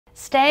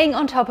Staying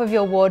on top of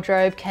your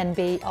wardrobe can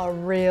be a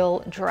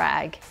real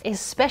drag,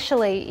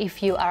 especially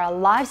if you are a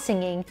live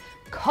singing,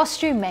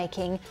 costume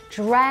making,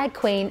 drag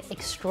queen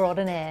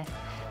extraordinaire.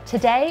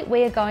 Today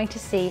we are going to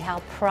see how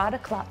Prada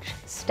Clutch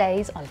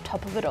stays on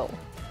top of it all.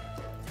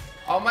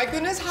 Oh my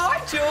goodness, hi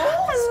Jules!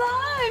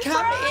 Hello,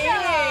 Come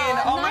Prada.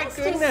 in! Oh Nice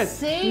my goodness! To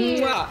see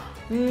you. Mwah.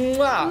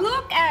 Mwah.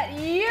 Look at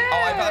you!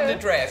 Oh, I've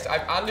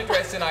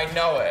underdressed and I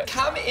know it.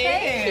 Come in!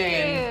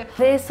 Thank you.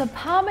 This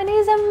apartment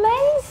is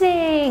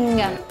amazing!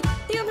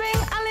 You bring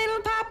a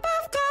little pop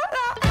of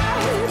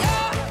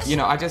color. You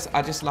know, I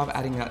just love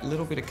adding that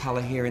little bit of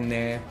colour here and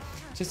there,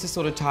 just to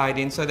sort of tie it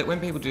in so that when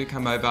people do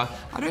come over,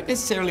 I don't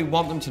necessarily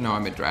want them to know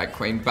I'm a drag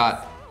queen,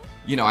 but,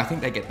 you know, I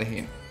think they get the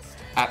hint.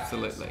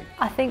 Absolutely.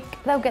 I think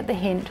they'll get the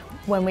hint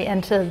when we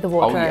enter the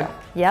wardrobe. Oh yeah.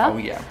 Yeah? Oh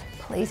yeah.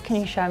 Please, can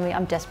you show me?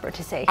 I'm desperate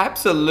to see.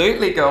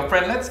 Absolutely,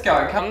 girlfriend. Let's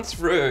go. Come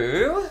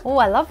through. Oh,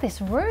 I love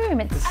this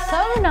room. It's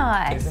so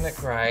nice. Isn't it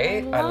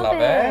great? I love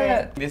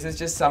it. This is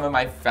just some of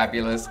my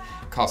fabulous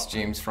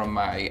costumes from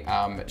my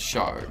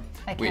show,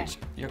 which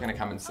you're going to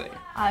come and see.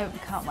 I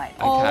can't wait.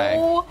 Okay.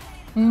 Oh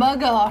my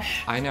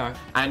gosh. I know.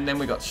 And then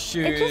we got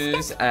shoes. It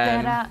just gets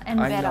and better and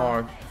better.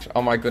 I know.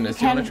 Oh my goodness.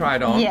 Do you want to try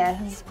it on?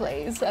 Yes,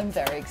 please. I'm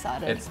very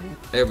excited.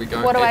 There we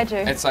go. What do I do?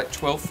 It's like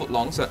 12 foot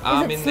long, so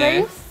arm in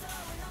there.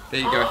 There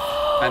you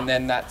go. And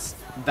then that's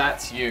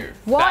you.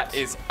 What? That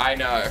is, I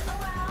know.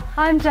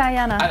 I'm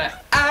Diana. And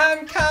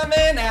I'm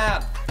coming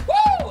out.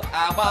 Woo!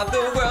 I want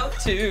the world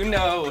to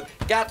know.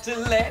 Got to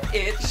let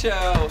it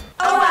show.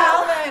 Oh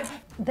wow.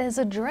 There's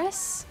a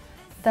dress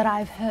that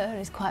I've heard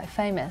is quite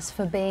famous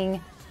for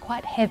being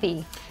quite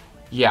heavy.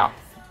 Yeah,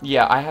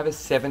 I have a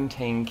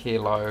 17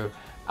 kilo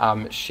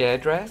share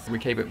dress. We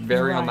keep it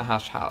very on the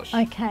hush hush.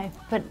 Okay,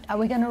 but are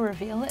we going to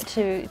reveal it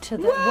to the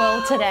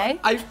world today?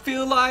 I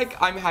feel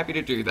like I'm happy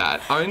to do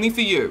that. Only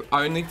for you,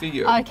 only for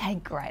you. Okay,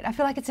 great. I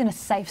feel like it's in a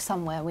safe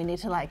somewhere. We need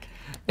to like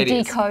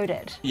decode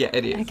it. Yeah,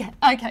 it is.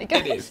 Okay,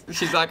 good. It is.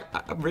 She's like,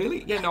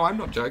 really? Yeah, no, I'm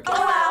not joking. Oh,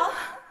 wow.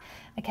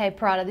 Okay,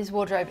 Prada, this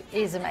wardrobe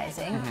is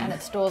amazing and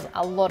it stores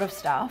a lot of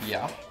stuff.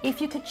 Yeah.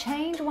 If you could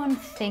change one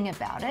thing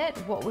about it,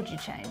 what would you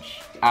change?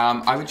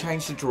 I would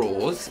change the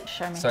drawers.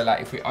 Show me. So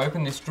like if we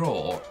open this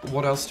drawer,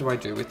 what else do I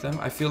do with them?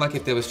 I feel like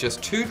if there was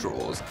just 2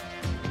 drawers.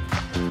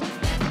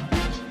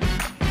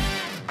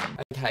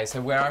 Okay,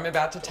 so where I'm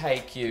about to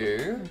take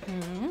you,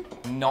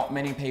 not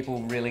many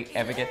people really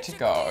ever get to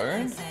go.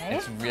 Okay.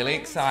 It's really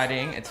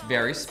exciting, it's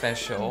very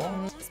special.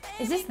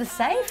 Is this the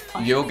safe?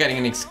 You're getting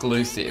an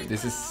exclusive.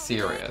 This is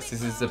serious.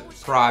 This is a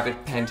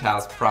private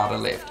penthouse Prada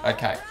lift.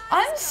 Okay.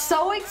 I'm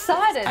so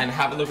excited. And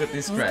have a look at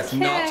this dress. Okay.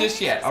 Not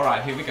just yet. All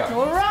right, here we go.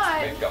 All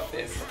right. We've got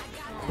this.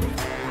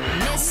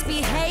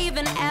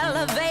 Misbehaving,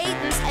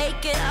 elevating,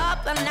 take it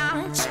up a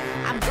notch.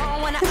 I'm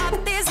going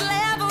up these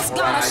levels,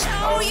 gonna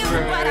show you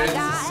what I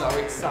got. This is so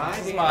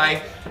exciting.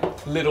 My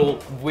little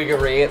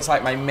wiggery. It's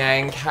like my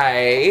man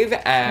cave,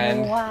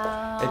 and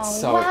it's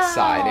so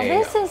exciting.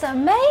 This is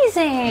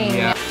amazing.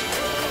 Yeah.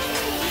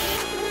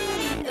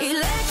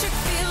 Electric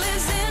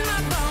feelings in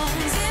my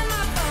bones, in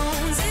my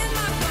bones, in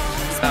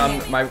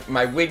my bones.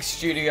 My wig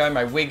studio,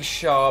 my wig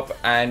shop,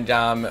 and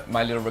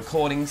my little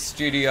recording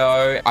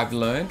studio. I've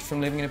learned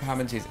from living in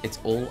apartments is it's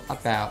all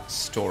about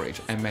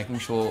storage and making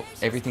sure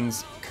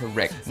everything's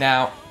correct.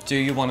 Now, do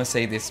you want to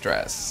see this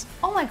dress?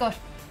 Oh my gosh.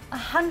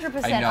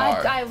 100%. I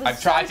know. I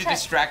tried to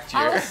distract you.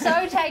 I was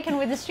so taken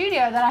with the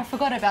studio that I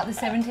forgot about the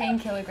 17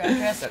 kilogram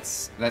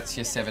dress. That's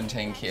your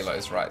 17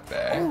 kilos right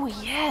there. Oh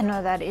yeah,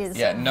 no, that is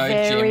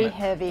very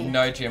heavy.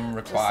 No gym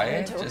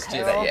required. Just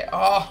do that. Yeah.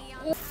 Oh,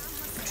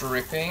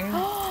 dripping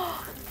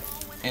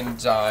in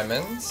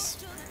diamonds.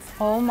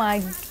 Oh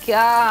my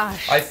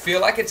gosh. I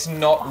feel like it's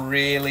not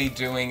really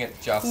doing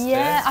it justice.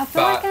 Yeah, I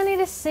feel like I need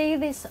to see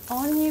this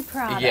on you,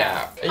 Prada.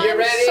 Yeah. Are you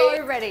ready? I'm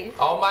so ready.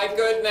 Oh my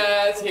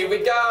goodness, here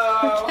we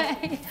go.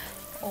 Okay.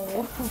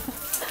 Oh.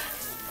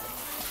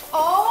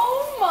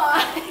 Oh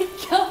my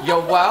god. You're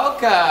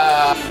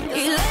welcome.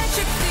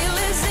 Electric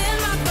feelings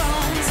in my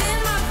bones, in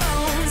my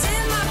bones,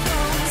 in my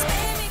bones,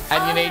 baby.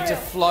 And you need to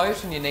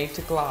float and you need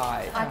to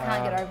glide. I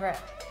can't get over it.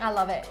 I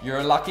love it. You're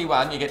a lucky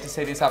one. You get to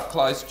see this up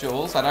close,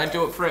 Jules. I don't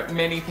do it for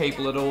many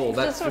people at all,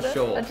 that's for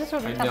sure. I just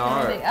want to I come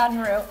know. in.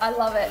 Unreal. I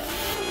love it.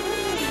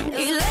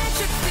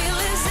 Electric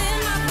feelings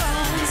in my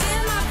bones,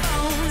 in my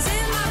bones,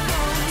 in my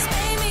bones,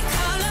 baby,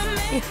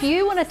 color me. If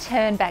you want to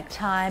turn back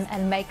time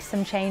and make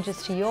some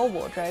changes to your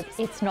wardrobe,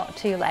 it's not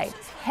too late.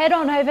 Head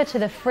on over to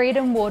the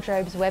Freedom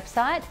Wardrobes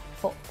website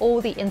for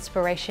all the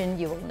inspiration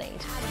you will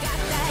need. I got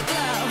that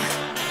glow.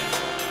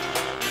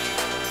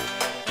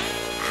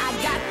 I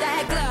got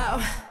that glow.